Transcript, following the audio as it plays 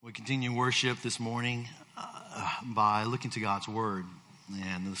We continue worship this morning by looking to God's Word.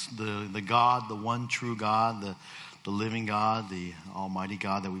 And the God, the one true God, the living God, the Almighty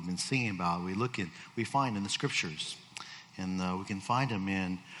God that we've been singing about, we find in the Scriptures. And we can find Him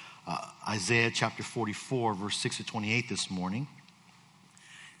in Isaiah chapter 44, verse 6 to 28 this morning.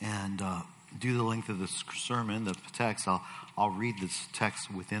 And due to the length of the sermon, the text, I'll read this text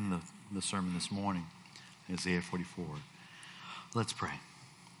within the sermon this morning, Isaiah 44. Let's pray.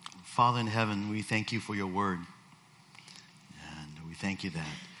 Father in heaven, we thank you for your word. And we thank you that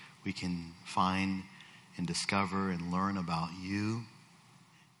we can find and discover and learn about you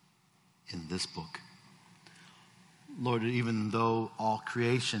in this book. Lord, even though all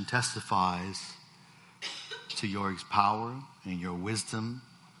creation testifies to your power and your wisdom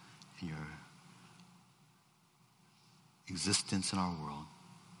and your existence in our world,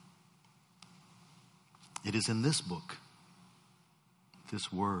 it is in this book,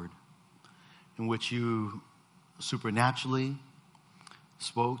 this word, in which you supernaturally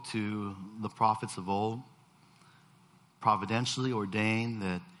spoke to the prophets of old, providentially ordained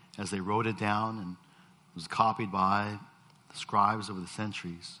that as they wrote it down and was copied by the scribes over the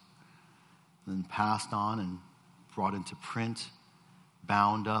centuries, then passed on and brought into print,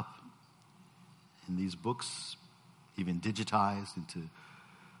 bound up in these books, even digitized into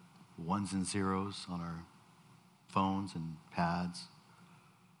ones and zeros on our phones and pads.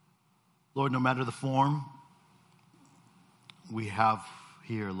 Lord, no matter the form, we have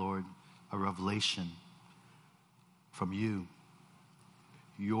here, Lord, a revelation from you,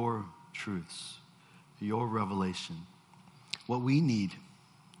 your truths, your revelation, what we need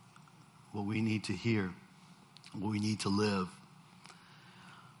to hear, what we need to live.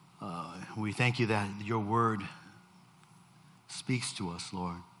 We thank you that your word speaks to us,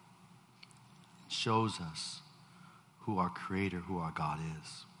 Lord, shows us who our Creator, who our God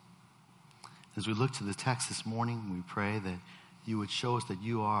is. As we look to the text this morning, we pray that you would show us that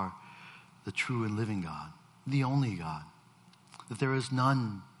you are the true and living God, the only God, that there is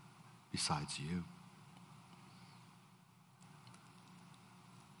none besides you.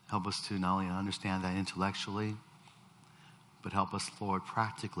 Help us to not only understand that intellectually, but help us, Lord,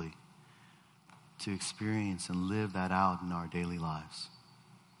 practically to experience and live that out in our daily lives.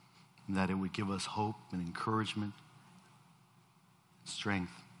 And that it would give us hope and encouragement,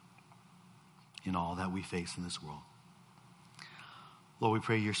 strength in all that we face in this world. Lord, we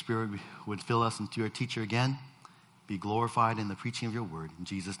pray your Spirit would fill us into your teacher again. Be glorified in the preaching of your word. In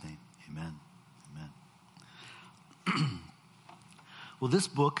Jesus' name, amen. Amen. Well, this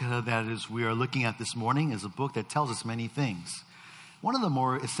book we are looking at this morning is a book that tells us many things. One of the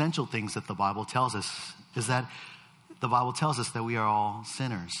more essential things that the Bible tells us is that the Bible tells us that we are all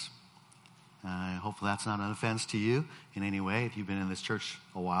sinners. Hopefully that's not an offense to you in any way. If you've been in this church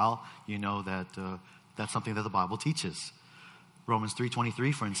a while, you know that that's something that the Bible teaches. Romans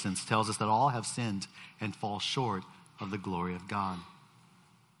 3:23, for instance, tells us that all have sinned and fall short of the glory of God.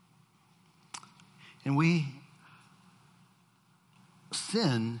 And we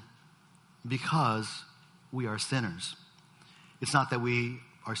sin because we are sinners. It's not that we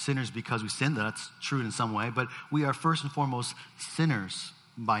are sinners because we sin. That's true in some way. But we are first and foremost sinners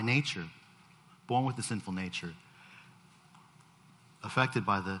by nature, born with the sinful nature, affected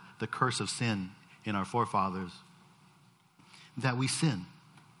by the curse of sin in our forefathers, that we sin.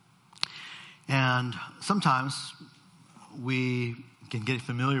 And sometimes we can get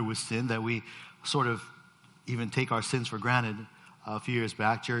familiar with sin, that we sort of even take our sins for granted. A few years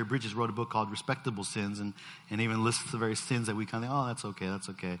back, Jerry Bridges wrote a book called Respectable Sins, and even lists the very sins that we kind of think, oh, that's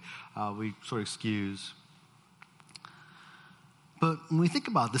okay. We sort of excuse. But when we think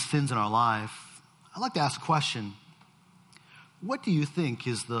about the sins in our life, I'd like to ask a question. What do you think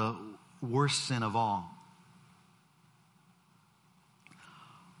is the worst sin of all?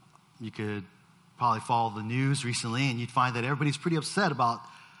 You could probably follow the news recently, and you'd find that everybody's pretty upset about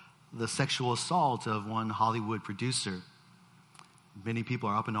the sexual assault of one Hollywood producer. Many people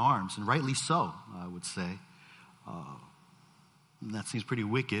are up in arms, and rightly so, I would say. That seems pretty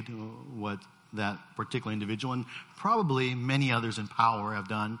wicked, what that particular individual, and probably many others in power, have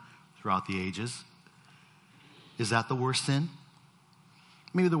done throughout the ages. Is that the worst sin?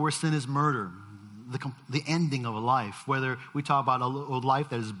 Maybe the worst sin is murder, the ending of a life, whether we talk about a life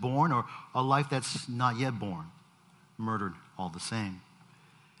that is born or a life that's not yet born, murdered all the same.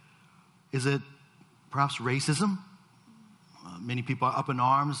 Is it perhaps racism? Many people are up in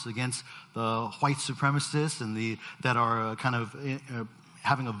arms against the white supremacists and that are kind of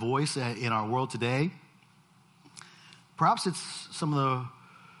having a voice in our world today. Perhaps it's some of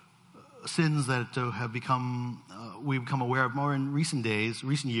sins that have become, we've become aware of more in recent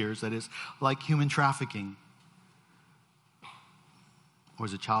years, that is, like human trafficking, or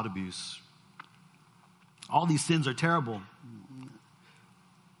is it child abuse? All these sins are terrible.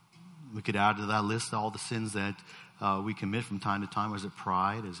 We could add to that list all the sins that we commit from time to time. Is it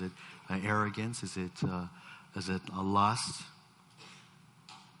pride? Is it arrogance? Is it a lust?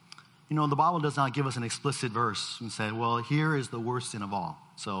 You know, the Bible does not give us an explicit verse and say, well, here is the worst sin of all.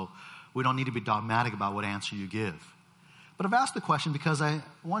 So we don't need to be dogmatic about what answer you give. But I've asked the question because I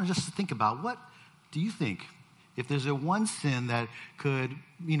want to just think about, what do you think? If there's a one sin that could,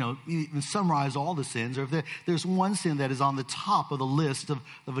 even summarize all the sins, or if there's one sin that is on the top of the list of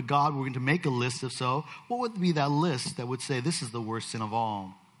a God, we're going to make a list of so, what would be that list that would say this is the worst sin of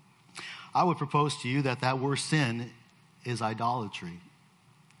all? I would propose to you that worst sin is idolatry.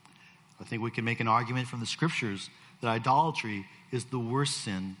 I think we can make an argument from the scriptures that idolatry is the worst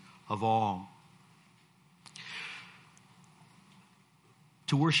sin of all.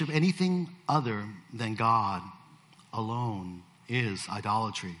 To worship anything other than God alone is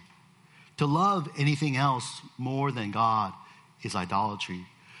idolatry. To love anything else more than God is idolatry.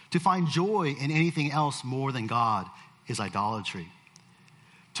 To find joy in anything else more than God is idolatry.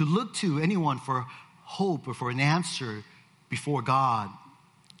 To look to anyone for hope or for an answer before God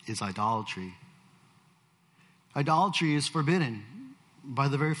is idolatry. Idolatry is forbidden by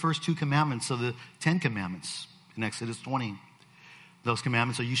the very first two commandments of the 10 commandments in Exodus 20. Those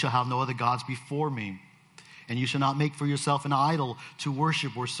commandments are, you shall have no other gods before me, and you shall not make for yourself an idol to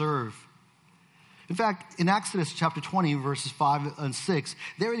worship or serve. In fact, in Exodus chapter 20, verses 5 and 6,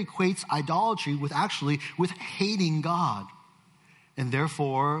 there it equates idolatry with hating God. And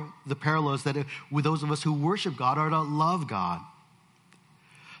therefore, the parallel is that with those of us who worship God are to love God.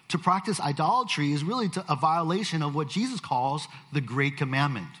 To practice idolatry is really a violation of what Jesus calls the great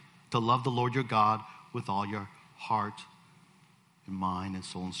commandment, to love the Lord your God with all your heart and mind and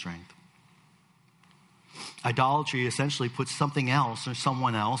soul and strength. Idolatry essentially puts something else or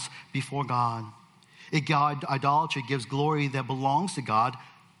someone else before God. Idolatry gives glory that belongs to God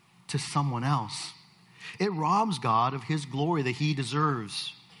to someone else. It robs God of his glory that he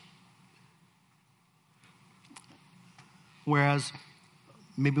deserves. Whereas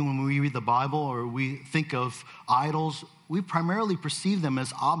maybe when we read the Bible or we think of idols, we primarily perceive them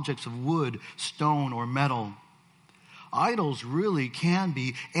as objects of wood, stone, or metal. Idols really can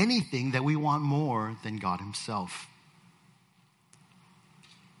be anything that we want more than God himself.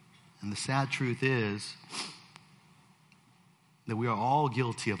 And the sad truth is that we are all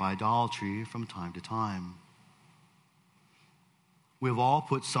guilty of idolatry from time to time. We've all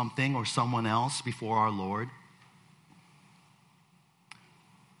put something or someone else before our Lord.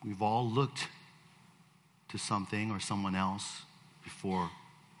 We've all looked to something or someone else before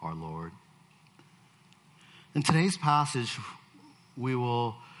our Lord. In today's passage,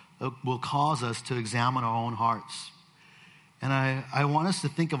 will cause us to examine our own hearts. And I want us to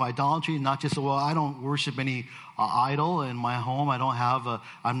think of idolatry, not just, well, I don't worship any idol in my home.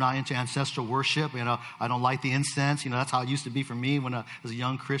 I'm not into ancestral worship. I don't light the incense. That's how it used to be for me when I was a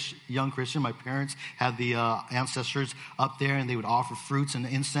young Christian. My parents had the ancestors up there, and they would offer fruits and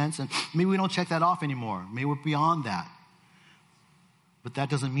incense. And maybe we don't check that off anymore. Maybe we're beyond that. But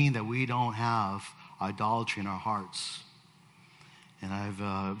that doesn't mean that we don't have idolatry in our hearts. And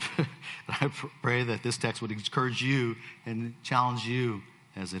I pray that this text would encourage you and challenge you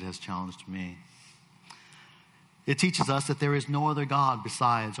as it has challenged me. It teaches us that there is no other God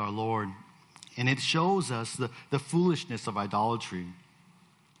besides our Lord. And it shows us the foolishness of idolatry.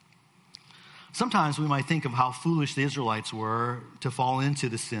 Sometimes we might think of how foolish the Israelites were to fall into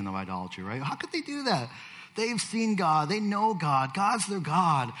the sin of idolatry, right? How could they do that? They've seen God. They know God. God's their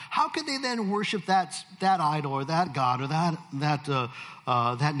God. How could they then worship that idol or that God or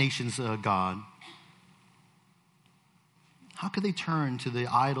that nation's God? How could they turn to the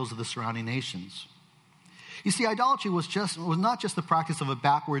idols of the surrounding nations? You see, idolatry was not just the practice of a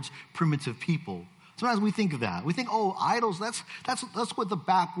backwards, primitive people. Sometimes we think of that. We think, oh, idols, that's what the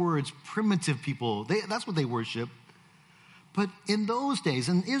backwards, primitive people, that's what they worship. But in those days,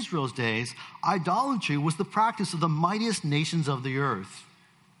 in Israel's days, idolatry was the practice of the mightiest nations of the earth.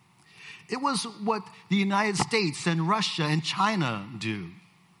 It was what the United States and Russia and China do.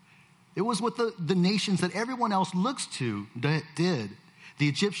 It was what the nations that everyone else looks to did. The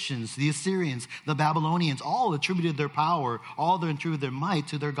Egyptians, the Assyrians, the Babylonians, all attributed their power, all attributed their might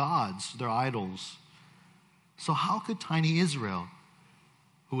to their gods, their idols. So how could tiny Israel,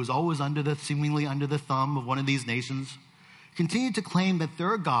 who was always seemingly under the thumb of one of these nations, continue to claim that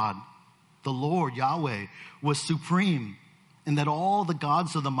their God, the Lord, Yahweh, was supreme and that all the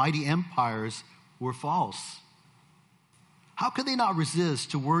gods of the mighty empires were false. How could they not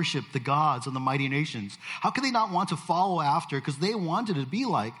resist to worship the gods of the mighty nations? How could they not want to follow after? Because they wanted to be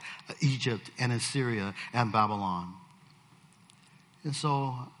like Egypt and Assyria and Babylon. And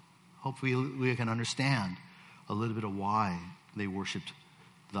so hopefully we can understand a little bit of why they worshiped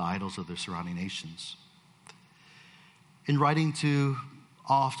the idols of their surrounding nations. In writing to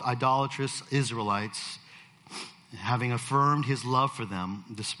oft idolatrous Israelites, having affirmed his love for them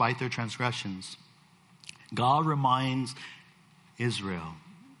despite their transgressions, God reminds Israel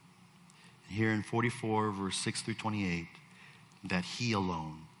here in 44 verse 6 through 28 that he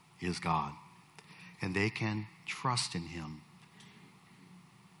alone is God and they can trust in him.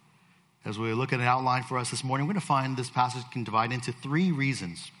 As we look at an outline for us this morning, we're going to find this passage can divide into three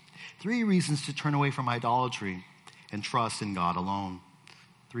reasons to turn away from idolatry and trust in God alone.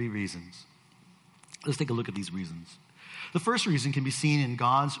 3 reasons. Let's take a look at these reasons. The first reason can be seen in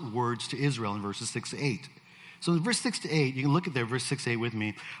God's words to Israel in verses 6 to 8. So in verse 6 to 8, you can look at there, verse 6 to 8 with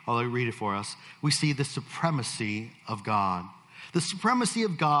me. I'll read it for us. We see the supremacy of God. The supremacy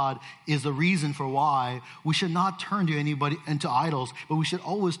of God is the reason for why we should not turn to anybody and to idols, but we should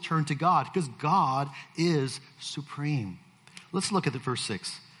always turn to God because God is supreme. Let's look at the verse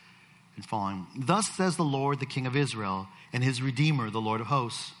 6 and following. Thus says the Lord, the King of Israel, and his Redeemer, the Lord of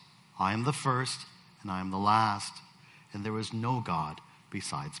hosts. I am the first and I am the last, and there is no God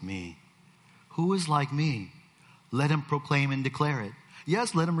besides me. Who is like me? Let him proclaim and declare it.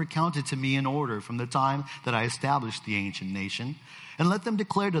 Yes, let him recount it to me in order from the time that I established the ancient nation, and let them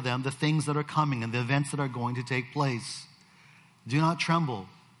declare to them the things that are coming and the events that are going to take place. Do not tremble.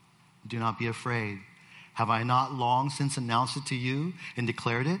 Do not be afraid. Have I not long since announced it to you and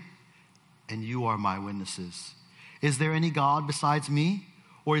declared it? And you are my witnesses. Is there any God besides me?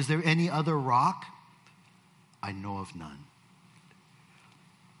 Or is there any other rock? I know of none.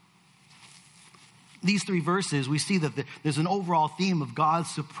 These 3 verses, we see that there's an overall theme of God's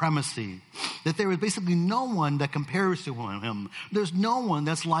supremacy. That there is basically no one that compares to him. There's no one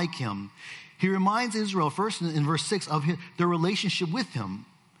that's like him. He reminds Israel first in verse 6 of their relationship with him.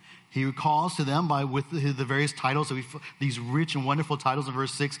 He recalls to them with the various titles, these rich and wonderful titles in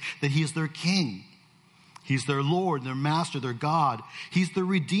verse 6, that he is their king. He's their Lord, their master, their God. He's the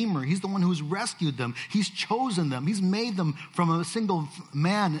Redeemer. He's the one who's rescued them. He's chosen them. He's made them from a single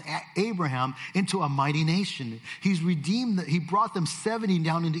man, Abraham, into a mighty nation. He's redeemed them. He brought them 70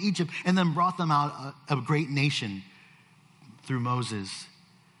 down into Egypt and then brought them out a great nation through Moses.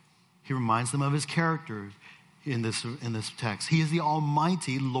 He reminds them of his character in this text. He is the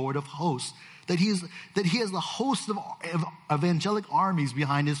almighty Lord of hosts. That he has the host of angelic armies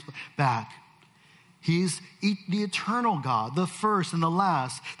behind his back. He's the eternal God, the first and the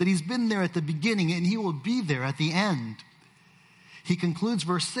last, that he's been there at the beginning and he will be there at the end. He concludes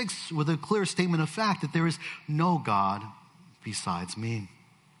verse 6 with a clear statement of fact that there is no God besides me.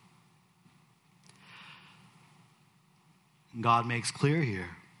 God makes clear here,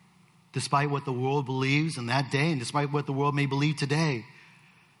 despite what the world believes in that day and despite what the world may believe today,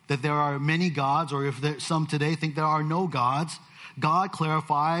 that there are many gods, or if some today think there are no gods, God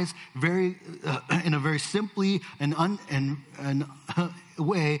clarifies in a very simply and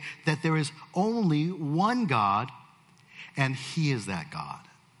way that there is only one God, and he is that God.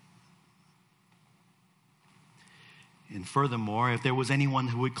 And furthermore, if there was anyone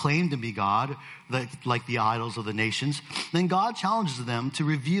who would claim to be God, like the idols of the nations, then God challenges them to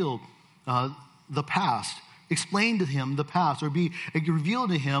reveal the past, explain to him the past, or reveal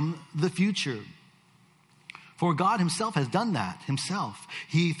to him the future. For God himself has done that himself.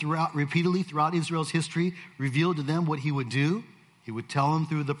 He repeatedly throughout Israel's history revealed to them what he would do. He would tell them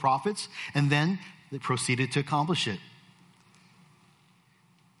through the prophets, and then they proceeded to accomplish it.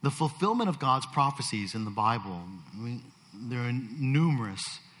 The fulfillment of God's prophecies in the Bible, there are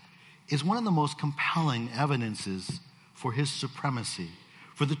numerous, is one of the most compelling evidences for his supremacy,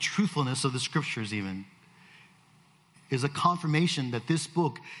 for the truthfulness of the scriptures even. Is a confirmation that this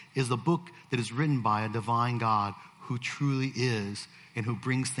book is the book that is written by a divine God who truly is and who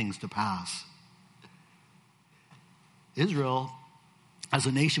brings things to pass. Israel, as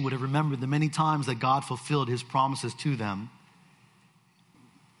a nation, would have remembered the many times that God fulfilled his promises to them.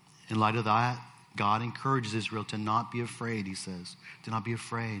 In light of that, God encourages Israel to not be afraid, he says. Do not be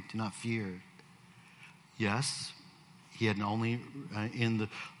afraid. Do not fear. Yes, he had only in the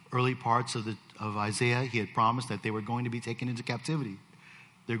early parts of Isaiah, he had promised that they were going to be taken into captivity.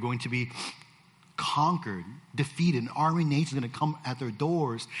 They're going to be conquered, defeated. An army nation is going to come at their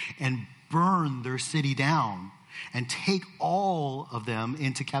doors and burn their city down and take all of them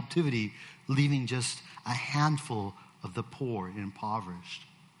into captivity, leaving just a handful of the poor and impoverished.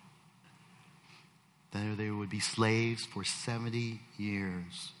 Then they would be slaves for 70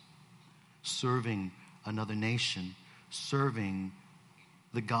 years, serving another nation, serving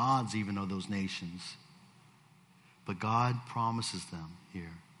the gods even of those nations. But God promises them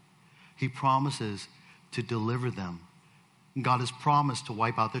here. He promises to deliver them. God has promised to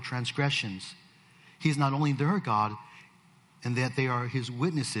wipe out their transgressions. He is not only their God and that they are his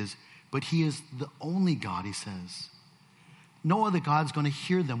witnesses, but he is the only God, he says. No other God is going to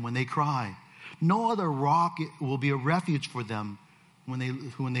hear them when they cry. No other rock will be a refuge for them when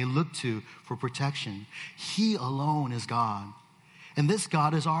they look to for protection. He alone is God. And this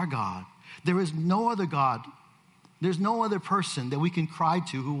God is our God. There is no other God. There's no other person that we can cry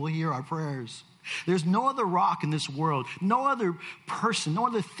to who will hear our prayers. There's no other rock in this world, no other person, no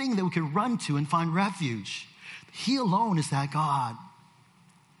other thing that we can run to and find refuge. He alone is that God.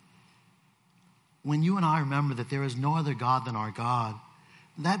 When you and I remember that there is no other God than our God,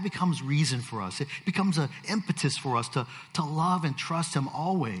 that becomes reason for us. It becomes an impetus for us to love and trust him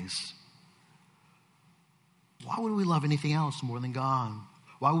always. Why would we love anything else more than God?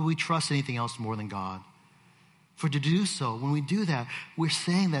 Why would we trust anything else more than God? For to do so, when we do that, we're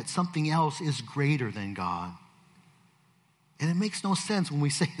saying that something else is greater than God. And it makes no sense when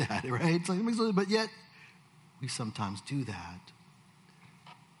we say that, right? It's like, it makes no sense, but yet we sometimes do that.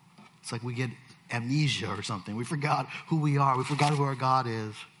 It's like we get amnesia or something. We forgot who we are. We forgot who our God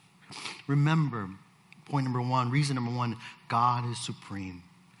is. Remember, point number one, reason number one, God is supreme.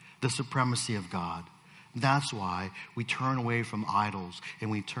 The supremacy of God. That's why we turn away from idols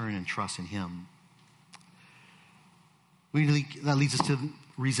and we turn and trust in him. That leads us to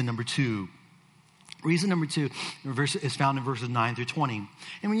reason number two. Reason number two is found in verses 9 through 20.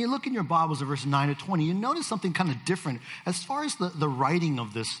 And when you look in your Bibles at verses 9 to 20, you notice something kind of different as far as the writing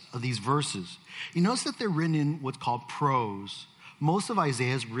of these verses. You notice that they're written in what's called prose. Most of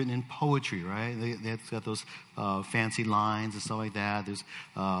Isaiah is written in poetry, right? They've got those fancy lines and stuff like that.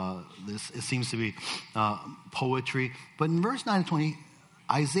 It seems to be poetry. But in verse 9 to 20,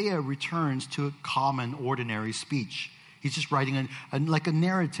 Isaiah returns to a common, ordinary speech. He's just writing like a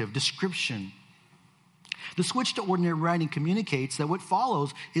narrative, description. The switch to ordinary writing communicates that what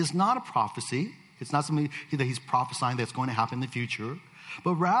follows is not a prophecy. It's not something that he's prophesying that's going to happen in the future,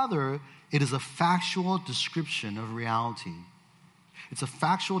 but rather it is a factual description of reality. It's a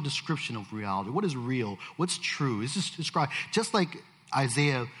factual description of reality. What is real? What's true? It's just described, just like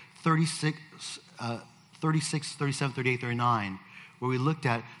Isaiah 36, 37, 38, 39, where we looked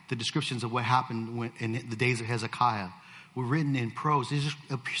at the descriptions of what happened in the days of Hezekiah. Were written in prose. It's just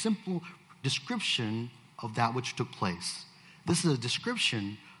a simple description of that which took place. This is a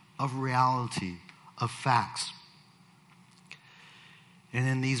description of reality, of facts. And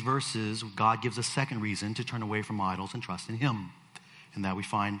in these verses, God gives a second reason to turn away from idols and trust in him. And that we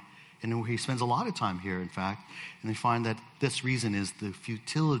find, and he spends a lot of time here, in fact, and we find that this reason is the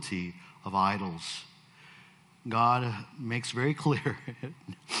futility of idols. God makes very clear,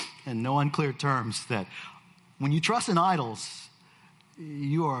 in no unclear terms, that when you trust in idols,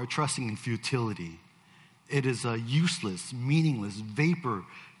 you are trusting in futility. It is a useless, meaningless, vapor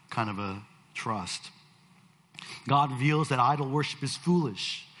kind of a trust. God reveals that idol worship is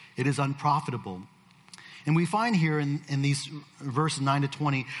foolish. It is unprofitable. And we find here in these verses 9 to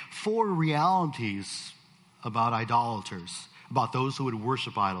 20, 4 realities about idolaters, about those who would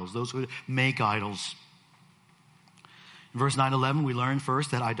worship idols, those who would make idols. In verse 9 to 11, we learn first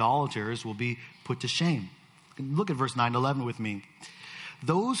that idolaters will be put to shame. Look at verse 9 to 11 with me.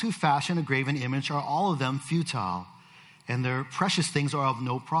 Those who fashion a graven image are all of them futile, and their precious things are of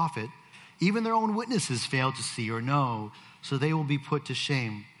no profit. Even their own witnesses fail to see or know, so they will be put to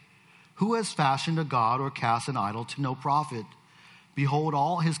shame. Who has fashioned a god or cast an idol to no profit? Behold,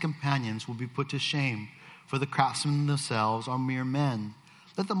 all his companions will be put to shame, for the craftsmen themselves are mere men.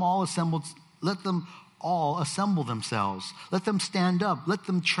 Let them all assemble themselves. Let them stand up, let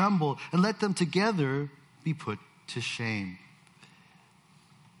them tremble, and let them together be put to shame.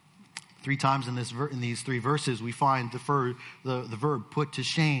 3 times in these 3 verses, we find the verb put to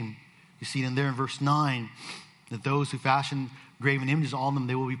shame. You see it in there in verse 9, that those who fashion graven images, all of them,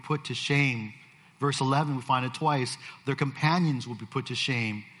 they will be put to shame. Verse 11, we find it twice. Their companions will be put to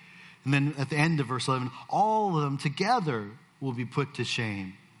shame. And then at the end of verse 11, all of them together will be put to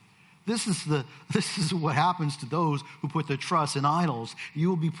shame. This is what happens to those who put their trust in idols. You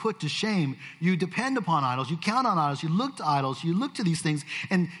will be put to shame. You depend upon idols. You count on idols. You look to idols. You look to these things,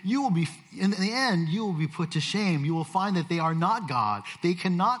 and you will be, in the end, you will be put to shame. You will find that they are not God. They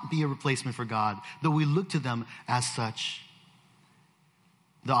cannot be a replacement for God, though we look to them as such.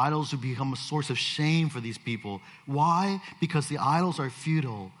 The idols would become a source of shame for these people. Why? Because the idols are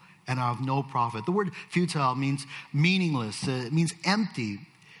futile and are of no profit. The word futile means meaningless. It means empty.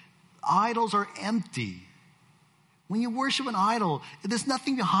 Idols are empty. When you worship an idol, there's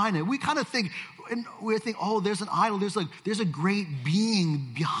nothing behind it. We kind of think, oh, there's an idol. There's a great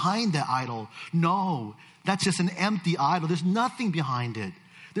being behind that idol. No, that's just an empty idol. There's nothing behind it.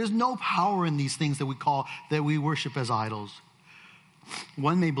 There's no power in these things that we worship as idols.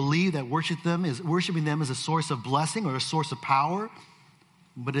 One may believe that worshiping them is a source of blessing or a source of power,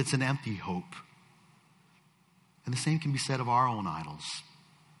 but it's an empty hope. And the same can be said of our own idols,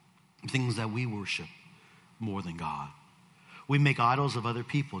 things that we worship more than God. We make idols of other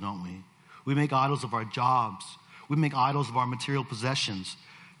people, don't we? We make idols of our jobs. We make idols of our material possessions,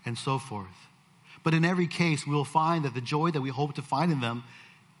 and so forth. But in every case, we will find that the joy that we hope to find in them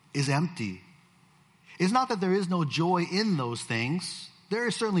is empty. It's not that there is no joy in those things. There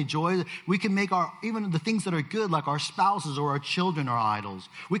is certainly joy. We can make even the things that are good, like our spouses or our children, our idols.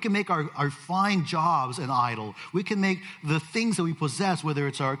 We can make our fine jobs an idol. We can make the things that we possess, whether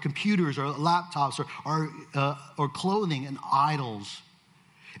it's our computers or laptops or clothing, an idols.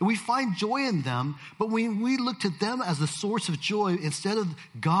 And we find joy in them, but when we look to them as the source of joy instead of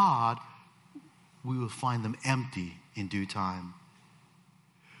God, we will find them empty in due time.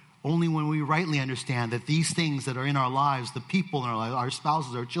 Only when we rightly understand that these things that are in our lives, the people in our lives, our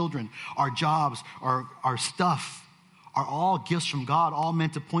spouses, our children, our jobs, our stuff, are all gifts from God, all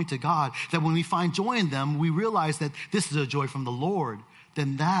meant to point to God, that when we find joy in them, we realize that this is a joy from the Lord,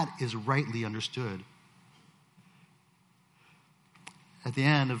 then that is rightly understood. At the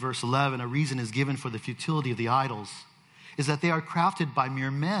end of verse 11, a reason is given for the futility of the idols, is that they are crafted by mere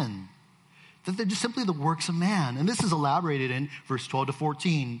men, that they're just simply the works of man. And this is elaborated in verse 12 to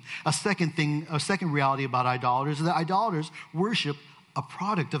 14. A second reality about idolaters is that idolaters worship a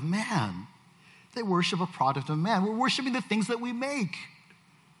product of man. They worship a product of man. We're worshiping the things that we make.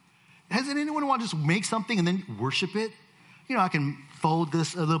 Hasn't anyone want to just make something and then worship it? You know, I can fold a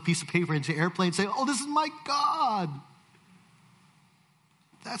little piece of paper into an airplane and say, oh, this is my God.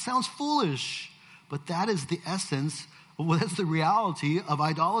 That sounds foolish, but that is the essence. Well, that's the reality of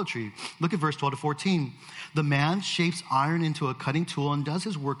idolatry. Look at verse 12 to 14. The man shapes iron into a cutting tool and does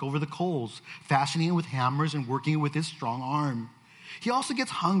his work over the coals, fashioning it with hammers and working it with his strong arm. He also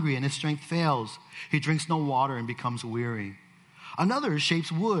gets hungry and his strength fails. He drinks no water and becomes weary. Another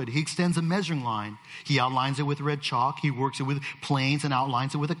shapes wood. He extends a measuring line. He outlines it with red chalk. He works it with planes and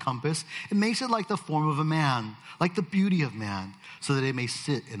outlines it with a compass. It makes it like the form of a man, like the beauty of man, so that it may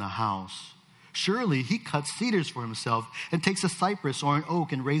sit in a house. Surely he cuts cedars for himself and takes a cypress or an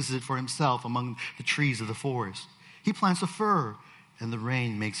oak and raises it for himself among the trees of the forest. He plants a fir and the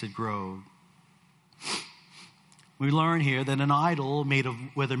rain makes it grow. We learn here that an idol,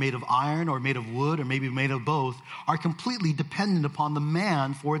 whether made of iron or made of wood or maybe made of both, are completely dependent upon the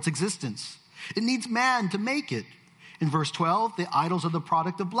man for its existence. It needs man to make it. In verse 12, the idols are the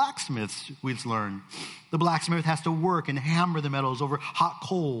product of blacksmiths, we've learned. The blacksmith has to work and hammer the metals over hot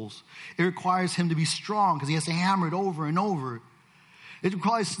coals. It requires him to be strong because he has to hammer it over and over. It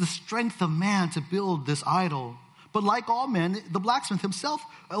requires the strength of man to build this idol. But like all men, the blacksmith himself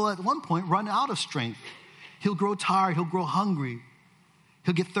will at one point run out of strength. He'll grow tired, he'll grow hungry.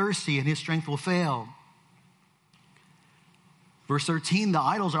 He'll get thirsty and his strength will fail. Verse 13, the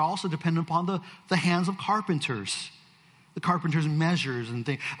idols are also dependent upon the hands of carpenters. The carpenters measures and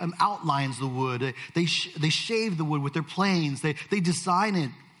outlines the wood. They shave the wood with their planes. They design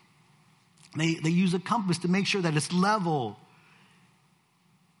it. They use a compass to make sure that it's level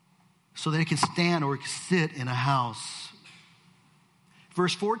so that it can stand or sit in a house.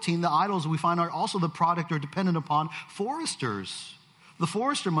 Verse 14, the idols we find are also the product or dependent upon foresters. The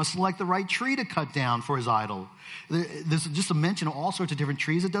forester must select the right tree to cut down for his idol. There's just a mention of all sorts of different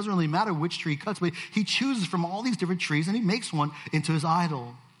trees. It doesn't really matter which tree he cuts, but he chooses from all these different trees and he makes one into his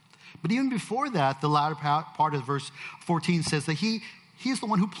idol. But even before that, the latter part of verse 14 says that he is the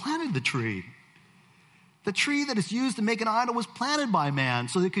one who planted the tree. The tree that is used to make an idol was planted by man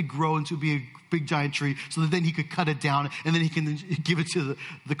so that it could grow into be a big giant tree so that then he could cut it down and then he can give it to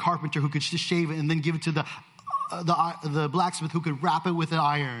the carpenter who could shave it and then give it to the blacksmith who could wrap it with an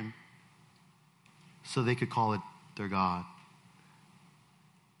iron so they could call it their God.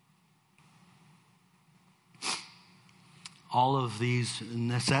 All of these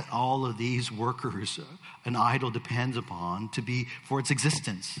workers an idol depends upon for its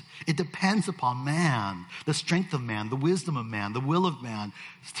existence. It depends upon man, the strength of man, the wisdom of man, the will of man,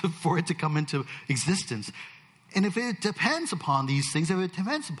 for it to come into existence. And if it depends upon these things, if it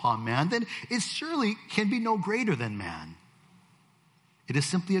depends upon man, then it surely can be no greater than man. It is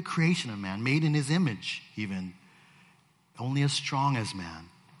simply a creation of man, made in his image even, only as strong as man.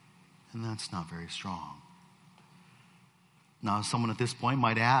 And that's not very strong. Now, someone at this point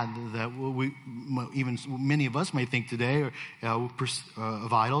might add that even many of us may think today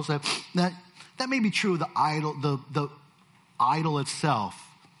of idols, that may be true of the idol itself.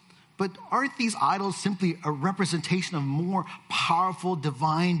 But aren't these idols simply a representation of more powerful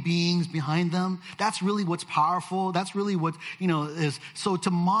divine beings behind them? That's really what's powerful. That's really what, is. So to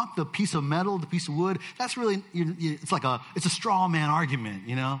mock the piece of metal, the piece of wood, that's really, it's a straw man argument,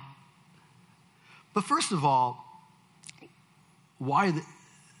 But first of all, why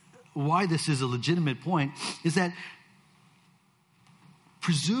this is a legitimate point is that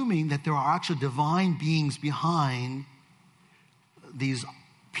presuming that there are actual divine beings behind these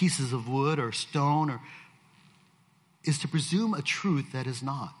pieces of wood or stone is to presume a truth that is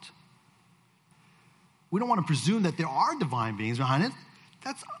not. We don't want to presume that there are divine beings behind it.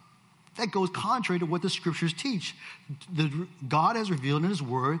 That goes contrary to what the scriptures teach. God has revealed in his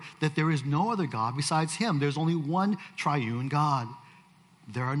word that there is no other God besides him. There's only one triune God.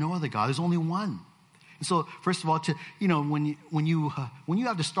 There are no other God. There's only one. And so, first of all, when you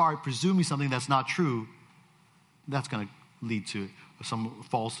have to start presuming something that's not true, that's going to lead to some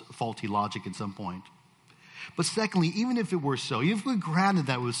faulty logic at some point. But secondly, even if it were so, even if we granted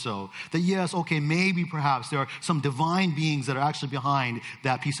that was so, that yes, okay, maybe perhaps there are some divine beings that are actually behind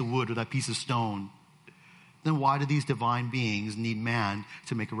that piece of wood or that piece of stone, then why do these divine beings need man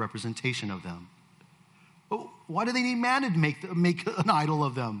to make a representation of them? Why do they need man to make an idol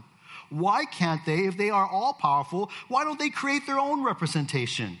of them? Why can't they, if they are all powerful, why don't they create their own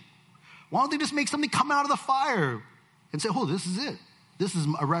representation? Why don't they just make something come out of the fire and say, oh, this is it. This is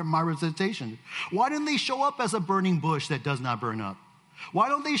my representation. Why didn't they show up as a burning bush that does not burn up? Why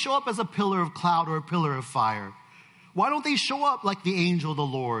don't they show up as a pillar of cloud or a pillar of fire? Why don't they show up like the angel of the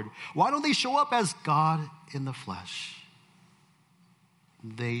Lord? Why don't they show up as God in the flesh?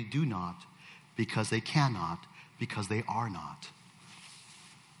 They do not because they cannot, because they are not.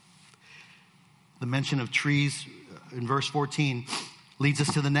 The mention of trees in verse 14 leads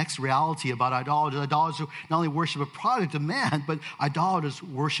us to the next reality about idolaters. Idolaters not only worship a product of man, but idolaters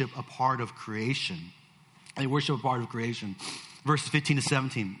worship a part of creation. They worship a part of creation. Verses 15 to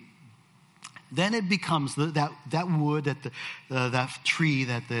 17. Then it becomes that wood, that tree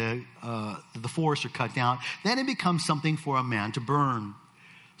that the forester cut down, then it becomes something for a man to burn.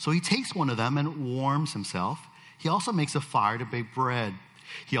 So he takes one of them and warms himself. He also makes a fire to bake bread.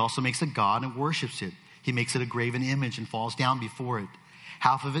 He also makes a god and worships it. He makes it a graven image and falls down before it.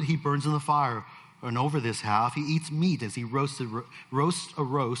 Half of it he burns in the fire, and over this half he eats meat as he roasts a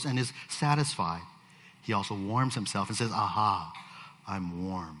roast and is satisfied. He also warms himself and says, aha, I'm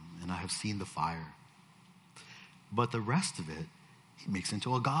warm and I have seen the fire. But the rest of it he makes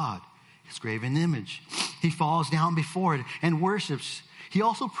into a god, his graven image. He falls down before it and worships. He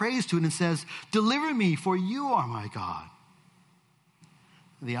also prays to it and says, deliver me, for you are my God.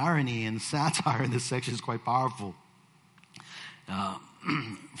 The irony and satire in this section is quite powerful.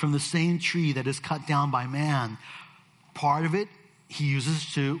 From the same tree that is cut down by man, part of it he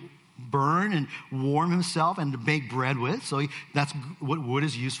uses to burn and warm himself and to bake bread with. So that's what wood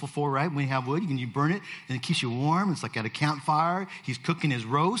is useful for, right? When you have wood, you burn it and it keeps you warm. It's like at a campfire. He's cooking his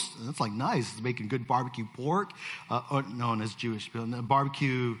roast. That's like nice. He's making good barbecue pork, or known as Jewish,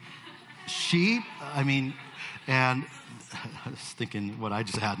 barbecue sheep. And I was thinking what I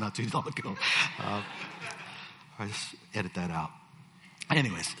just had not too long ago. I just edit that out.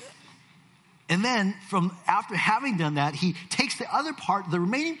 Anyways, and then after having done that, he takes the other part, the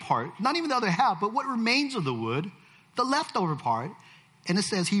remaining part, not even the other half, but what remains of the wood, the leftover part, and it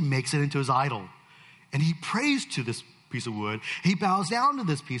says he makes it into his idol. And he prays to this piece of wood. He bows down to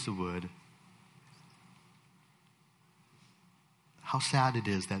this piece of wood. How sad it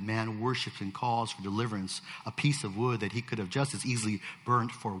is that man worships and calls for deliverance a piece of wood that he could have just as easily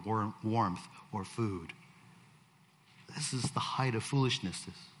burnt for warmth or food. This is the height of foolishness.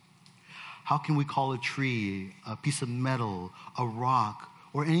 How can we call a tree, a piece of metal, a rock,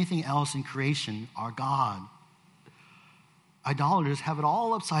 or anything else in creation our God? Idolaters have it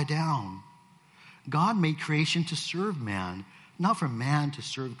all upside down. God made creation to serve man, not for man to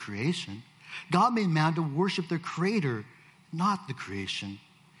serve creation. God made man to worship the Creator, not the creation.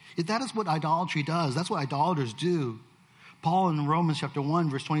 If that is what idolatry does. That's what idolaters do. Paul in Romans chapter 1,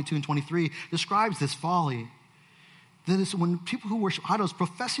 verse 22 and 23 describes this folly. That is when people who worship idols,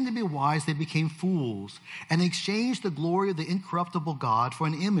 professing to be wise, they became fools and exchanged the glory of the incorruptible God for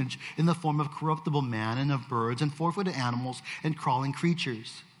an image in the form of corruptible man and of birds and four-footed animals and crawling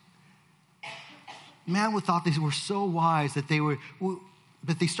creatures. Man thought they were so wise that they were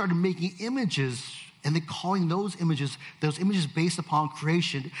But they started making images, and they calling those images based upon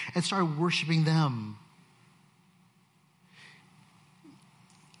creation, and started worshiping them.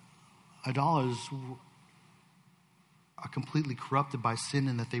 Idolaters are completely corrupted by sin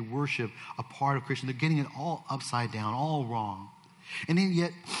in that they worship a part of creation. They're getting it all upside down, all wrong. And then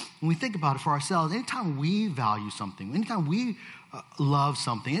yet, when we think about it for ourselves, anytime we value something, anytime we love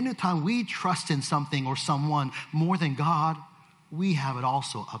something, anytime we trust in something or someone more than God, we have it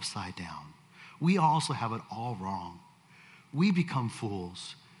also upside down. We also have it all wrong. We become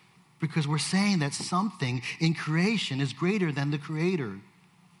fools because we're saying that something in creation is greater than the Creator.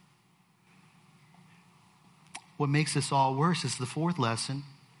 What makes this all worse is the fourth lesson,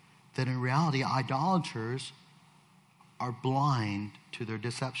 that in reality, idolaters are blind to their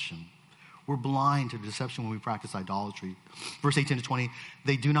deception. We're blind to deception when we practice idolatry. Verse 18 to 20,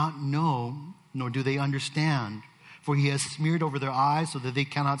 they do not know, nor do they understand, for he has smeared over their eyes so that they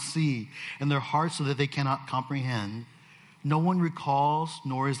cannot see, and their hearts so that they cannot comprehend. No one recalls,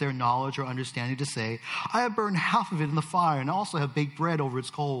 nor is there knowledge or understanding to say, I have burned half of it in the fire, and also have baked bread over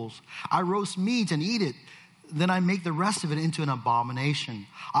its coals. I roast meat and eat it, then I make the rest of it into an abomination.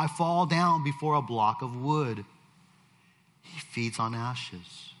 I fall down before a block of wood. He feeds on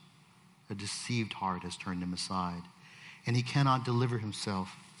ashes. A deceived heart has turned him aside, and he cannot deliver himself,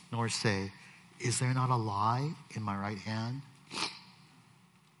 nor say, is there not a lie in my right hand?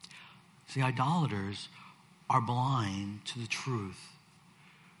 See, idolaters are blind to the truth.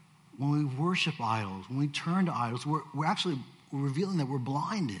 When we worship idols, when we turn to idols, we're revealing that we're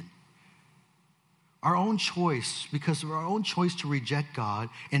blinded. Our own choice, because of our own choice to reject God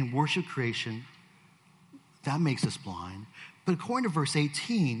and worship creation, that makes us blind. But according to verse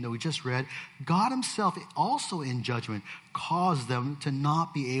 18 that we just read, God himself also in judgment caused them to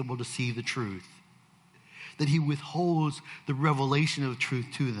not be able to see the truth, that he withholds the revelation of truth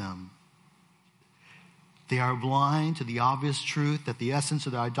to them. They are blind to the obvious truth that the essence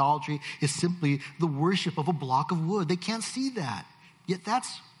of their idolatry is simply the worship of a block of wood. They can't see that. Yet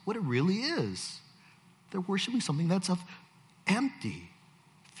that's what it really is. They're worshiping something that's empty,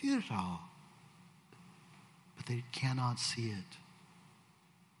 futile. But they cannot see it.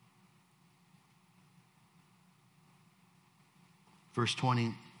 Verse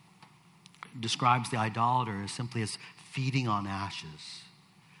 20 describes the idolater as simply as feeding on ashes.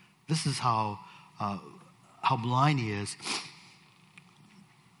 This is how blind he is.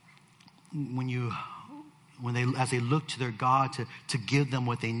 As they look to their God to give them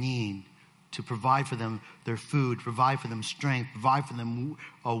what they need, to provide for them their food, provide for them strength, provide for them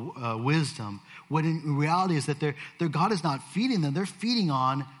wisdom. What in reality is that their God is not feeding them. They're feeding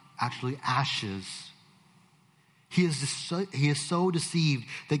on actually ashes. He is so deceived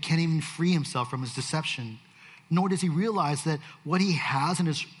that he can't even free himself from his deception. Nor does he realize that what he has in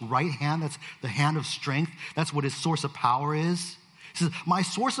his right hand, that's the hand of strength, that's what his source of power is. He says, my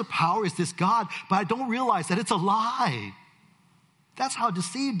source of power is this God, but I don't realize that it's a lie. That's how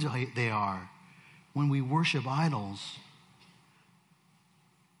deceived they are when we worship idols.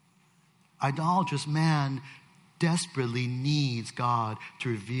 Idolatrous man desperately needs God to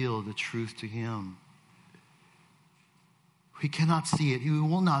reveal the truth to him. He cannot see it. He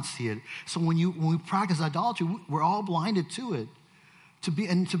will not see it. So when we practice idolatry, we're all blinded to it. To be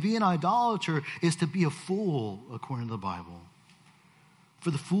an idolater is to be a fool, according to the Bible.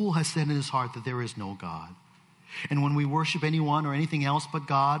 For the fool has said in his heart that there is no God. And when we worship anyone or anything else but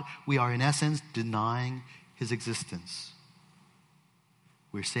God, we are in essence denying his existence.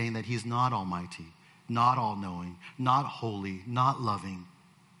 We're saying that he's not almighty, not all-knowing, not holy, not loving.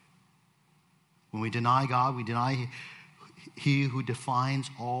 When we deny God, we deny he who defines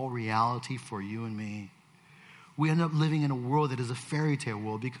all reality for you and me. We end up living in a world that is a fairy tale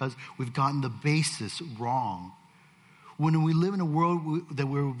world because we've gotten the basis wrong. When we live in a world that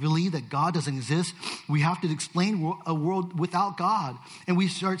we believe that God doesn't exist, we have to explain a world without God. And we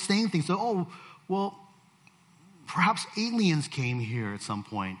start saying things like, perhaps aliens came here at some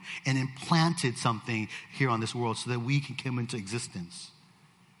point and implanted something here on this world so that we can come into existence.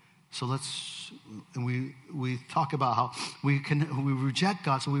 So we talk about how we reject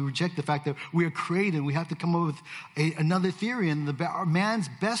God, so we reject the fact that we are created. We have to come up with another theory, and man's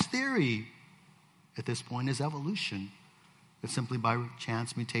best theory at this point is evolution. That simply by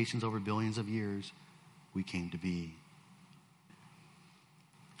chance mutations over billions of years, we came to be.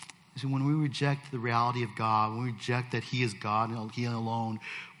 So when we reject the reality of God, when we reject that he is God and he alone,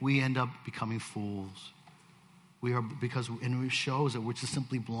 we end up becoming fools. And it shows that we're just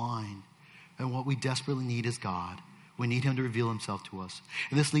simply blind. And what we desperately need is God. We need him to reveal himself to us.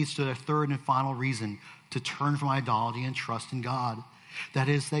 And this leads to a third and final reason to turn from idolatry and trust in God. That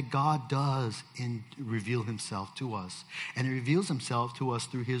is, that God does reveal himself to us. And he reveals himself to us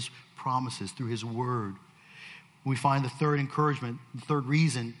through his promises, through his word. We find the third encouragement, the third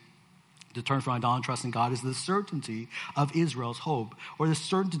reason to turn from idolatry and trust in God is the certainty of Israel's hope, or the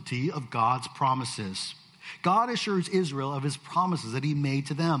certainty of God's promises. God assures Israel of his promises that he made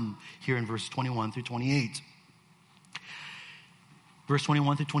to them here in verses 21 through 28. Verse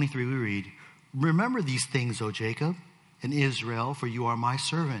 21 through 23 we read, "Remember these things, O Jacob and Israel, for you are my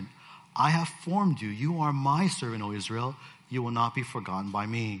servant. I have formed you. You are my servant, O Israel. You will not be forgotten by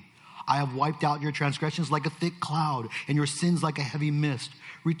me. I have wiped out your transgressions like a thick cloud and your sins like a heavy mist.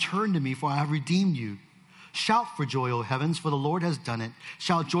 Return to me, for I have redeemed you. Shout for joy, O heavens, for the Lord has done it.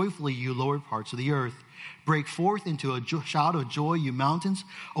 Shout joyfully, you lower parts of the earth. Break forth into a shout of joy, you mountains,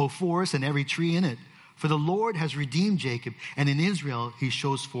 O forests and every tree in it. For the Lord has redeemed Jacob, and in Israel he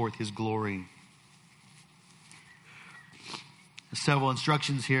shows forth his glory." There's several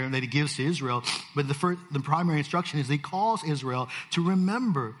instructions here that he gives to Israel, but the primary instruction is he calls Israel to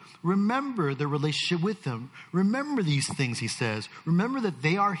remember their relationship with him. Remember these things, he says. Remember that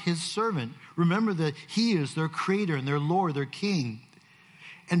they are his servant. Remember that he is their creator and their Lord, their king.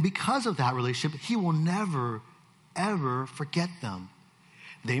 And because of that relationship, he will never, ever forget them.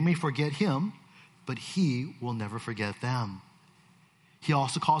 They may forget him, but he will never forget them. He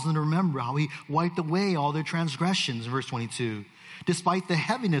also calls them to remember how he wiped away all their transgressions in verse 22. Despite the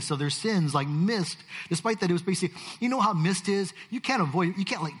heaviness of their sins, like mist, despite that it was basically, you know how mist is? You can't avoid it. You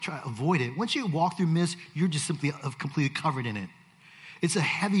can't try to avoid it. Once you walk through mist, you're just simply completely covered in it. It's a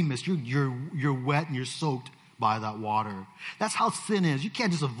heavy mist. You're wet and you're soaked by that water. That's how sin is. You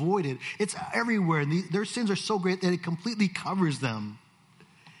can't just avoid it. It's everywhere. And their sins are so great that it completely covers them.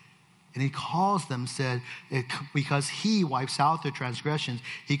 And he calls them, because he wipes out their transgressions,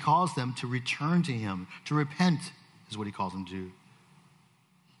 he calls them to return to him, to repent is what he calls them to do.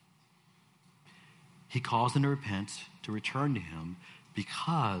 He calls them to repent, to return to him,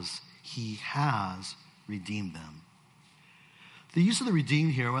 because he has redeemed them. The use of the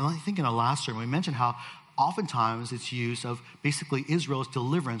redeemed here, well, I think in our last sermon, we mentioned how oftentimes it's used of basically Israel's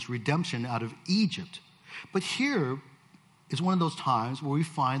deliverance, redemption out of Egypt. But here is one of those times where we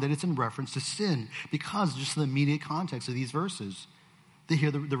find that it's in reference to sin, because just the immediate context of these verses. They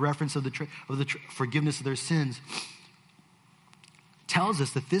hear the reference of the forgiveness of their sins. Tells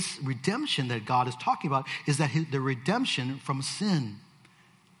us that this redemption that God is talking about is that the redemption from sin,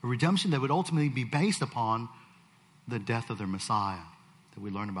 a redemption that would ultimately be based upon the death of their Messiah that we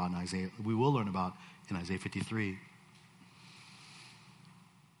learn about in Isaiah. We will learn about in Isaiah 53.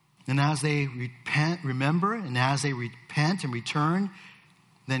 And as they remember, and as they repent and return,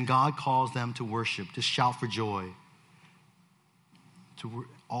 then God calls them to worship, to shout for joy,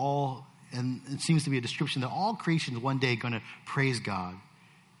 and it seems to be a description that all creation is one day going to praise God.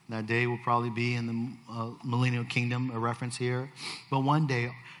 That day will probably be in the millennial kingdom, a reference here. But one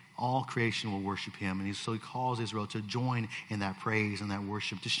day, all creation will worship him. And so he calls Israel to join in that praise and that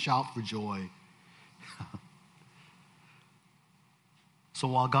worship, to shout for joy. So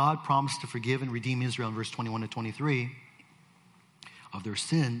while God promised to forgive and redeem Israel in verse 21 to 23 of their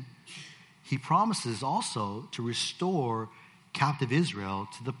sin, he promises also to restore captive Israel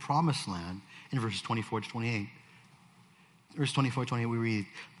to the promised land in verses 24 to 28. Verse 24 to 28 we read,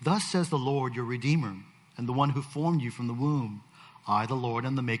 "Thus says the Lord your Redeemer, and the one who formed you from the womb. I, the Lord,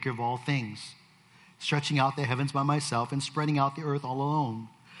 am the maker of all things, stretching out the heavens by myself and spreading out the earth all alone,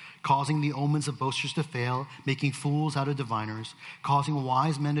 causing the omens of boasters to fail, making fools out of diviners, causing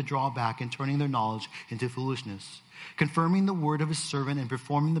wise men to draw back and turning their knowledge into foolishness, confirming the word of his servant and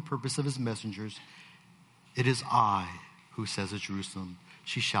performing the purpose of his messengers. It is I who says of Jerusalem,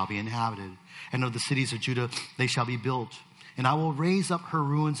 she shall be inhabited, and of the cities of Judah, they shall be built, and I will raise up her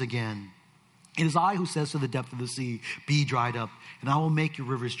ruins again. It is I who says to the depth of the sea, be dried up, and I will make your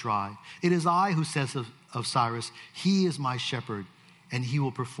rivers dry. It is I who says of Cyrus, he is my shepherd, and he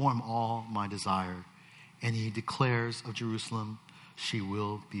will perform all my desire. And he declares of Jerusalem, she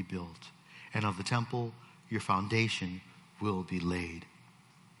will be built, and of the temple, your foundation will be laid."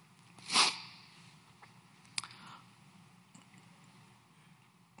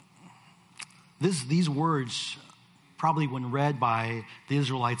 These words, probably when read by the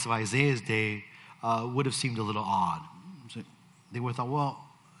Israelites of Isaiah's day, would have seemed a little odd. They would have thought, well,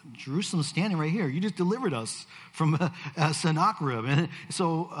 Jerusalem's standing right here. You just delivered us from Sennacherib. And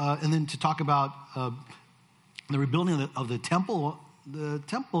then to talk about the rebuilding of the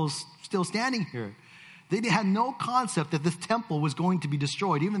temple's still standing here. They had no concept that this temple was going to be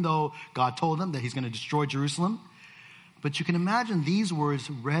destroyed, even though God told them that he's going to destroy Jerusalem. But you can imagine these words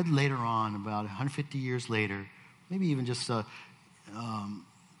read later on, about 150 years later, maybe even just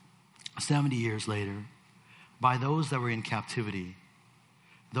 70 years later, by those that were in captivity,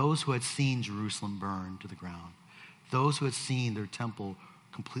 those who had seen Jerusalem burn to the ground, those who had seen their temple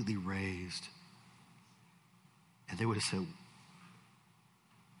completely razed. And they would have said,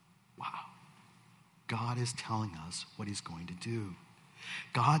 wow, God is telling us what he's going to do.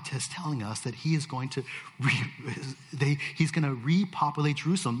 God is telling us that he is going to he's going to repopulate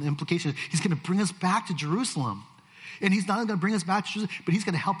Jerusalem. The implication is he's going to bring us back to Jerusalem. And he's not going to bring us back to Jerusalem, but he's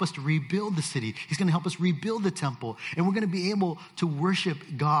going to help us to rebuild the city. He's going to help us rebuild the temple. And we're going to be able to worship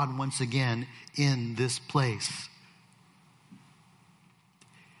God once again in this place.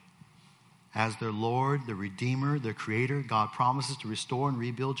 As their Lord, their Redeemer, their Creator, God promises to restore and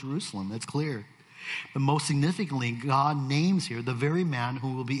rebuild Jerusalem. That's clear. But most significantly, God names here the very man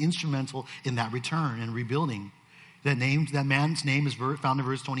who will be instrumental in that return and rebuilding. That man's name is found in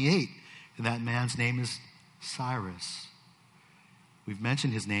verse 28. And that man's name is Cyrus. We've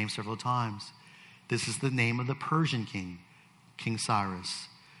mentioned his name several times. This is the name of the Persian king, King Cyrus,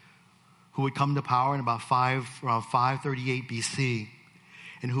 who would come to power in about 538 BC,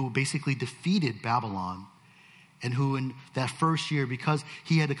 and who basically defeated Babylon, and who in that first year, because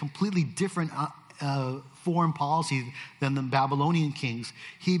he had a completely different foreign policy than the Babylonian kings,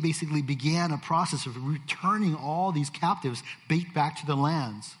 he basically began a process of returning all these captives back to their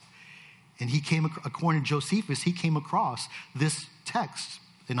lands. And he came, according to Josephus, he came across this text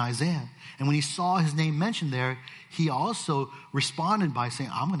in Isaiah. And when he saw his name mentioned there, he also responded by saying,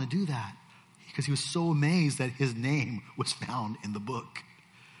 I'm going to do that. Because he was so amazed that his name was found in the book.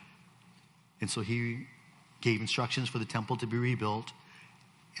 And so he gave instructions for the temple to be rebuilt.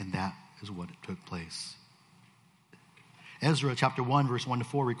 And that is what took place. Ezra chapter 1, verse 1 to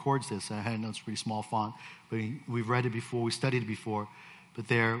 4 records this. I know it's pretty small font, but we've read it before, we studied it before. But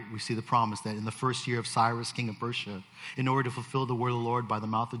there we see the promise that in the first year of Cyrus, king of Persia, in order to fulfill the word of the Lord by the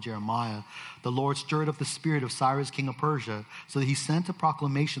mouth of Jeremiah, the Lord stirred up the spirit of Cyrus, king of Persia, so that he sent a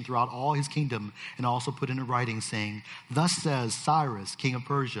proclamation throughout all his kingdom and also put in writing saying, thus says Cyrus, king of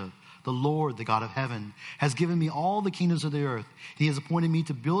Persia, the Lord, the God of heaven, has given me all the kingdoms of the earth. He has appointed me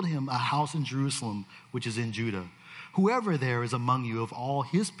to build him a house in Jerusalem, which is in Judah. Whoever there is among you of all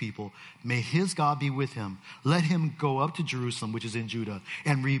his people, may his God be with him. Let him go up to Jerusalem, which is in Judah,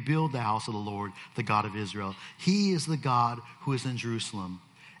 and rebuild the house of the Lord, the God of Israel. He is the God who is in Jerusalem.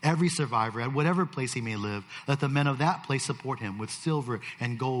 Every survivor, at whatever place he may live, let the men of that place support him with silver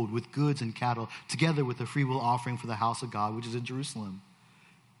and gold, with goods and cattle, together with the freewill offering for the house of God, which is in Jerusalem.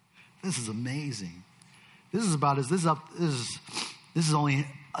 This is amazing. This is only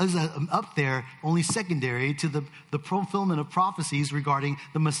up there, only secondary to the fulfillment of prophecies regarding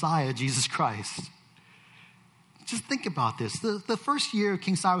the Messiah, Jesus Christ. Just think about this. The first year of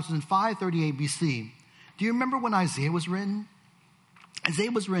King Cyrus was in 538 BC. Do you remember when Isaiah was written?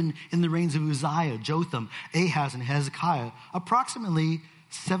 Isaiah was written in the reigns of Uzziah, Jotham, Ahaz, and Hezekiah, approximately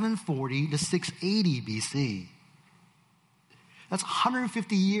 740 to 680 BC. That's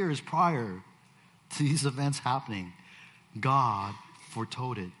 150 years prior to these events happening. God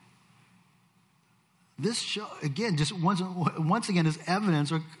foretold it. This show, again, just once again is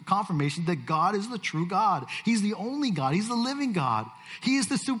evidence or confirmation that God is the true God. He's the only God. He's the living God. He is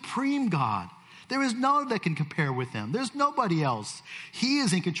the supreme God. There is none that can compare with him. There's nobody else. He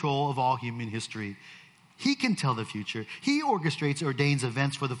is in control of all human history. He can tell the future. He orchestrates, ordains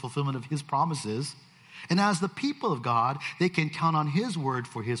events for the fulfillment of his promises. And as the people of God, they can count on his word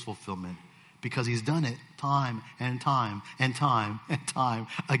for his fulfillment, because he's done it time and time and time and time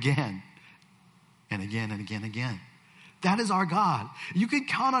again and again and again and again. That is our God. You can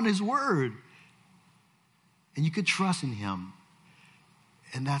count on his word, and you can trust in him.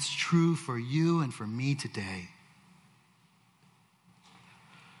 And that's true for you and for me today.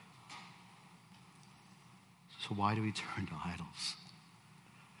 So why do we turn to idols?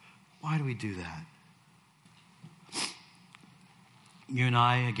 Why do we do that? You and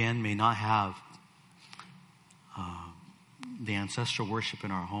I, again, may not have the ancestral worship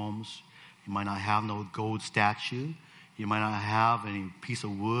in our homes. You might not have no gold statue. You might not have any piece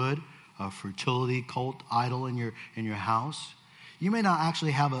of wood, a fertility cult idol in your house. You may not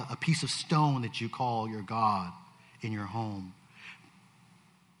actually have a piece of stone that you call your God in your home.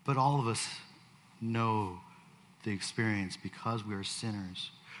 But all of us know the experience because we are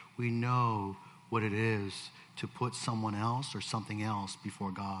sinners. We know what it is to put someone else or something else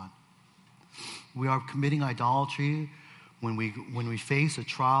before God. We are committing idolatry when we face a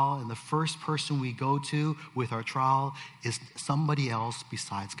trial, and the first person we go to with our trial is somebody else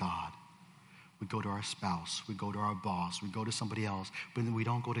besides God. We go to our spouse, we go to our boss, we go to somebody else, but we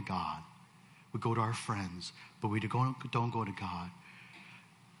don't go to God. We go to our friends, but we don't go to God.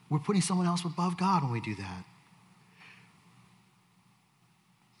 We're putting someone else above God when we do that.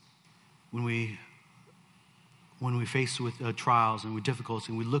 When we face with trials and with difficulties,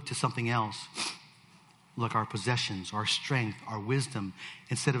 and we look to something else, like our possessions, our strength, our wisdom,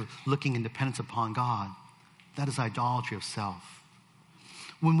 instead of looking in dependence upon God, that is idolatry of self.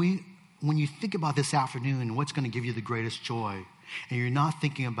 When you think about this afternoon, what's going to give you the greatest joy, and you're not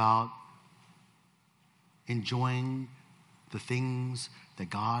thinking about enjoying the things that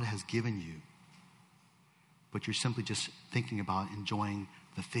God has given you, but you're simply just thinking about enjoying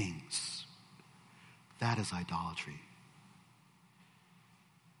the things, that is idolatry.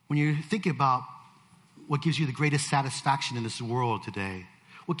 When you're thinking about what gives you the greatest satisfaction in this world today,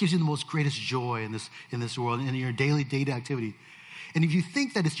 what gives you the most greatest joy in this world, in your daily activity, and if you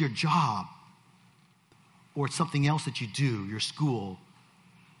think that it's your job or it's something else that you do, your school,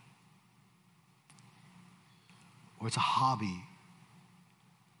 or it's a hobby,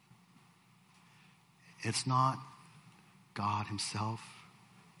 it's not God himself,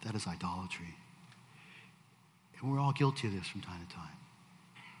 that is idolatry. And we're all guilty of this from time to time.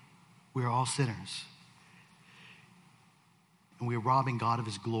 We are all sinners. And we are robbing God of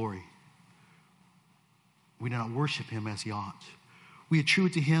his glory. We do not worship him as he ought. We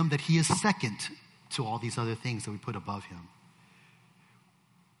attribute to him that he is second to all these other things that we put above him.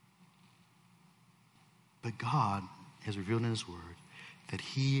 But God has revealed in his word that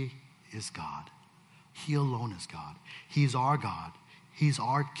he is God. He alone is God. He's our God. He's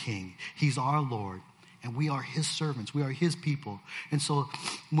our King. He's our Lord. And we are his servants. We are his people. And so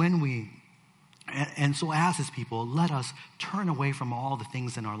as his people, let us turn away from all the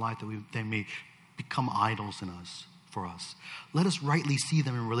things in our life that may become idols for us. Let us rightly see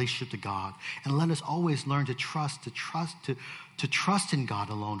them in relationship to God. And let us always learn to trust in God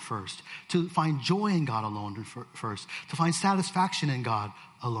alone first. To find joy in God alone first. To find satisfaction in God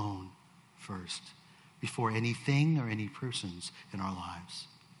alone first. Before anything or any persons in our lives.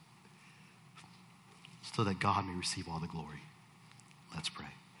 So that God may receive all the glory. Let's pray.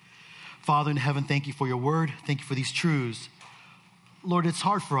 Father in heaven, thank you for your word. Thank you for these truths. Lord, it's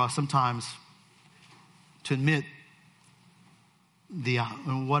hard for us sometimes to admit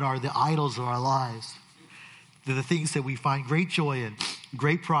what are the idols of our lives. They're the things that we find great joy in,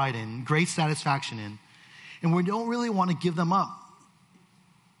 great pride in, great satisfaction in. And we don't really want to give them up.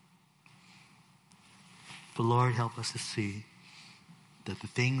 But Lord, help us to see that the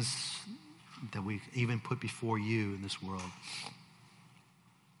things that we even put before you in this world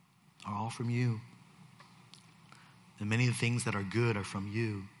are all from you. And many of the things that are good are from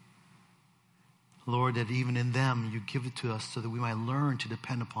you. Lord, that even in them you give it to us so that we might learn to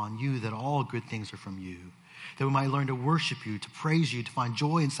depend upon you, that all good things are from you. That we might learn to worship you, to praise you, to find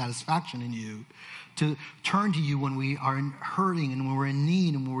joy and satisfaction in you. To turn to you when we are hurting and when we're in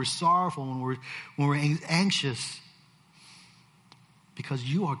need and when we're sorrowful, when we're anxious. Because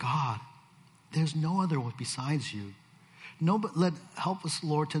you are God. There's no other one besides you. Help us,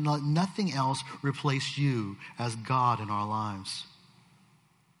 Lord, to let nothing else replace you as God in our lives.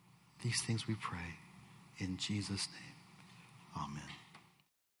 These things we pray in Jesus' name. Amen.